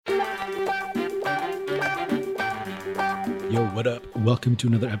Yo, what up? Welcome to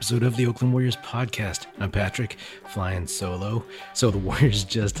another episode of the Oakland Warriors podcast. I'm Patrick, flying solo. So the Warriors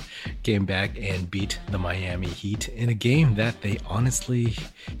just came back and beat the Miami Heat in a game that they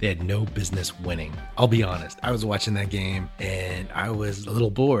had no business winning. I'll be honest, I was watching that game and I was a little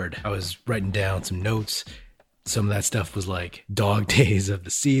bored. I was writing down some notes. Some of that stuff was like dog days of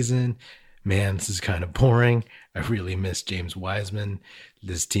the season. Man, this is kind of boring. I really miss James Wiseman.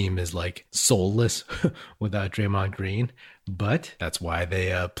 This team is like soulless without Draymond Green, but that's why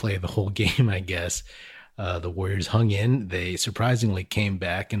they play the whole game, I guess. The Warriors hung in. They surprisingly came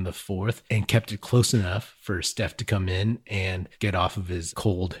back in the fourth and kept it close enough for Steph to come in and get off of his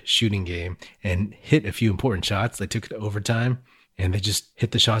cold shooting game and hit a few important shots. They took it to overtime. And they just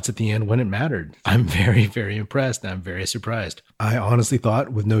hit the shots at the end when it mattered. I'm very, very impressed. I'm very surprised. I honestly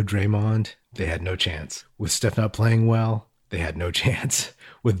thought with no Draymond, they had no chance. With Steph not playing well, they had no chance.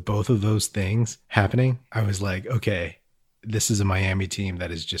 With both of those things happening, I was like, okay, this is a Miami team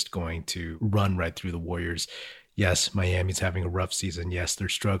that is just going to run right through the Warriors. Yes, Miami's having a rough season. Yes, they're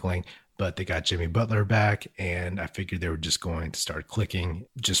struggling, but they got Jimmy Butler back, and I figured they were just going to start clicking,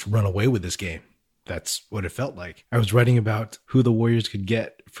 just run away with this game. That's what it felt like. I was writing about who the Warriors could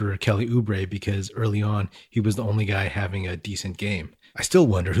get for Kelly Oubre because early on, he was the only guy having a decent game. I still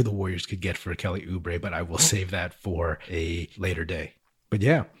wonder who the Warriors could get for Kelly Oubre, but I will save that for a later day. But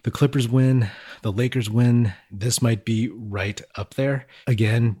yeah, the Clippers win, the Lakers win. This might be right up there,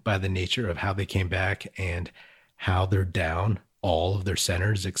 again, by the nature of how they came back and how they're down all of their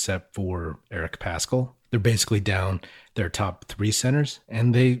centers except for Eric Paschall. They're basically down their top three centers,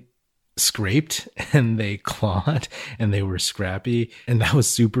 and they scraped and they clawed and they were scrappy, and that was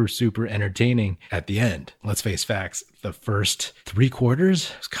super, super entertaining at the end. Let's face facts. The first three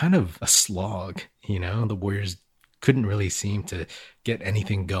quarters was kind of a slog. The Warriors couldn't really seem to get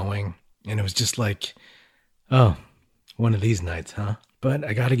anything going, and it was just like, oh, one of these nights, huh? But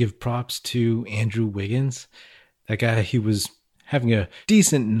I got to give props to Andrew Wiggins. That guy, he was having a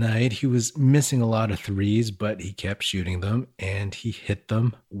decent night. He was missing a lot of threes, but he kept shooting them and he hit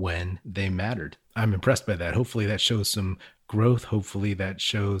them when they mattered. I'm impressed by that. Hopefully that shows some growth. Hopefully that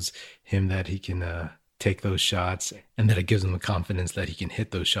shows him that he can take those shots and that it gives him the confidence that he can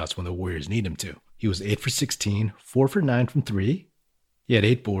hit those shots when the Warriors need him to. He was 8 for 16, 4 for 9 from 3. He had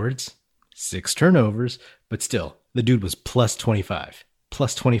 8 boards, 6 turnovers, but still, the dude was plus 25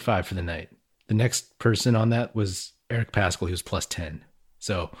 for the night. The next person on that was Eric Paschall. He was plus 10.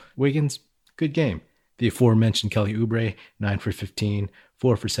 So Wiggins, good game. The aforementioned Kelly Oubre, 9 for 15,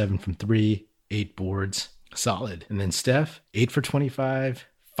 4 for 7 from 3, 8 boards. Solid. And then Steph, 8 for 25,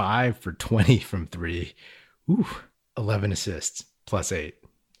 5 for 20 from 3. 11 assists, plus 8.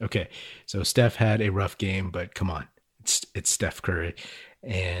 Okay, so Steph had a rough game, but come on. It's Steph Curry.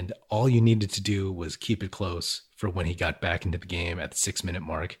 And all you needed to do was keep it close for when he got back into the game at the 6-minute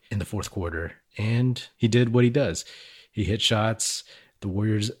mark in the fourth quarter. And he did what he does. He hit shots. The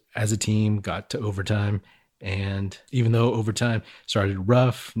Warriors as a team got to overtime. And even though overtime started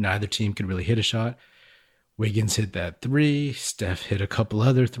rough, neither team could really hit a shot. Wiggins hit that 3. Steph hit a couple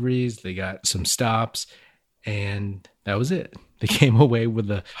other 3s. They got some stops. And that was it. They came away with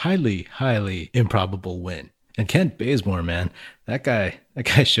a highly, highly improbable win. And Kent Bazemore, man, that guy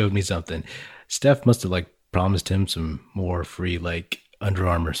showed me something. Steph must have promised him some more free Under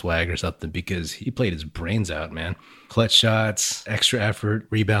Armour swag or something, because he played his brains out, man. Clutch shots, extra effort,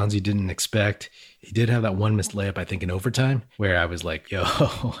 rebounds he didn't expect. He did have that one missed layup, I think, in overtime, where I was like, yo,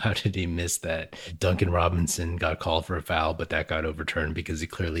 how did he miss that? Duncan Robinson got called for a foul, but that got overturned because he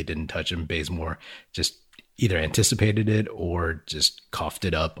clearly didn't touch him. Bazemore just either anticipated it or just coughed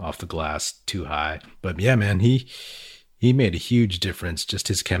it up off the glass too high. But yeah, man, he made a huge difference. Just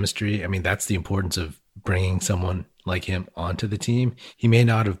his chemistry. I mean, that's the importance of bringing someone like him onto the team. He may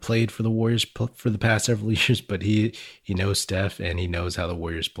not have played for the Warriors for the past several years, but he knows Steph and he knows how the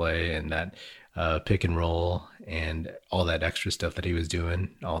Warriors play, and that pick and roll and all that extra stuff that he was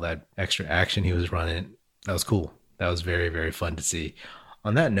doing, all that extra action he was running. That was cool. That was very, very fun to see.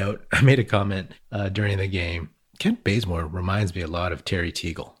 On that note, I made a comment during the game. Kent Bazemore reminds me a lot of Terry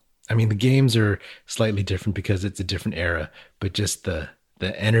Teagle. I mean, the games are slightly different because it's a different era, but just the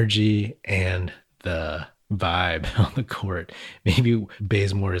energy and the vibe on the court. Maybe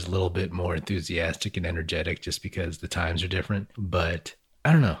Bazemore is a little bit more enthusiastic and energetic just because the times are different, but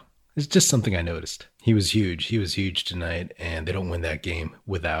I don't know. It's just something I noticed. He was huge. He was huge tonight, and they don't win that game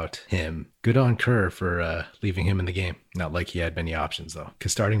without him. Good on Kerr for leaving him in the game. Not like he had many options, though,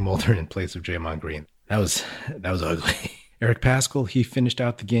 because starting Mulder in place of Draymond Green, that was ugly. Eric Paschall, he finished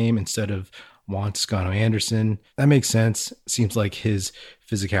out the game instead of Juan Toscano-Anderson. That makes sense. Seems like his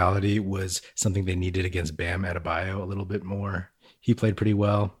physicality was something they needed against Bam Adebayo a little bit more. He played pretty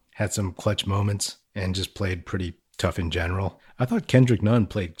well, had some clutch moments, and just played pretty tough in general. I thought Kendrick Nunn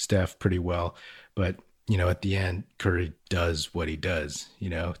played Steph pretty well, but, at the end, Curry does what he does.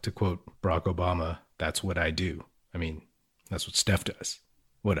 To quote Barack Obama, that's what I do. I mean, that's what Steph does.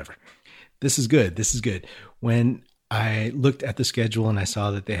 Whatever. This is good. When I looked at the schedule and I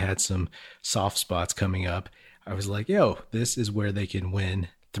saw that they had some soft spots coming up, I was like, this is where they can win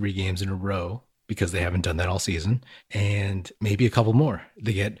 3 games in a row, because they haven't done that all season, and maybe a couple more.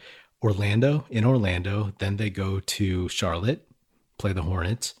 They get Orlando, then they go to Charlotte, play the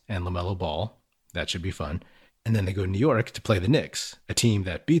Hornets and LaMelo Ball. That should be fun. And then they go to New York to play the Knicks, a team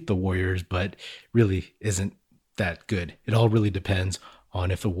that beat the Warriors, but really isn't that good. It all really depends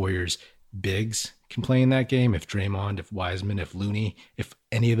on if the Warriors bigs can play in that game, if Draymond, if Wiseman, if Looney, if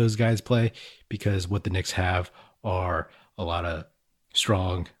any of those guys play, because what the Knicks have are a lot of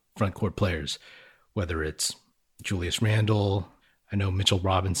strong front court players, whether it's Julius Randle, I know Mitchell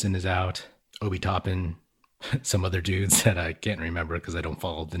Robinson is out, Obi Toppin, some other dudes that I can't remember because I don't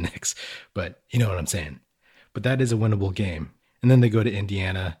follow the Knicks, but you know what I'm saying. But that is a winnable game. And then they go to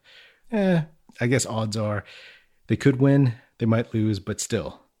Indiana. I guess odds are they could win, they might lose, but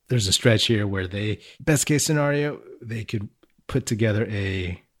still, there's a stretch here where best case scenario, they could put together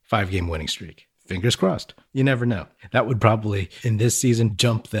a 5-game winning streak. Fingers crossed. You never know. That would probably, in this season,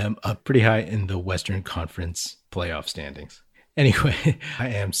 jump them up pretty high in the Western Conference playoff standings. Anyway, I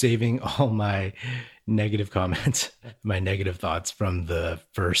am saving all my negative comments, my negative thoughts from the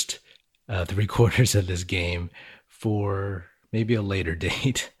first 3 quarters of this game for maybe a later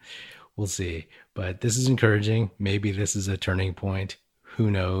date. We'll see. But this is encouraging. Maybe this is a turning point.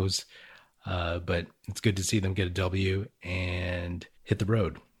 Who knows? But it's good to see them get a W and hit the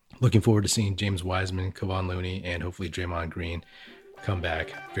road. Looking forward to seeing James Wiseman, Kevon Looney, and hopefully Draymond Green come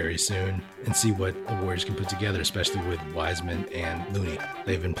back very soon and see what the Warriors can put together, especially with Wiseman and Looney.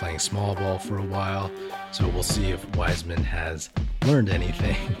 They've been playing small ball for a while, so we'll see if Wiseman has learned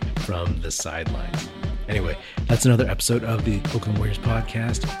anything from the sidelines. Anyway, that's another episode of the Oakland Warriors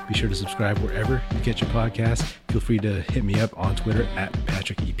podcast. Be sure to subscribe wherever you get your podcast. Feel free to hit me up on Twitter at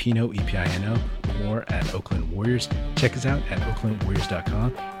Patrick Epino, E-P-I-N-O, or at Oakland Warriors. Check us out at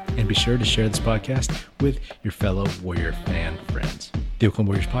oaklandwarriors.com. And be sure to share this podcast with your fellow Warrior fan friends. The Oakland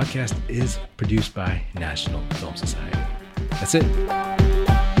Warriors podcast is produced by National Film Society. That's it.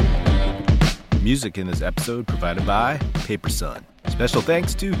 Music in this episode provided by Paper Sun. Special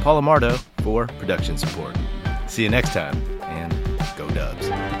thanks to Paul Amardo for production support. See you next time.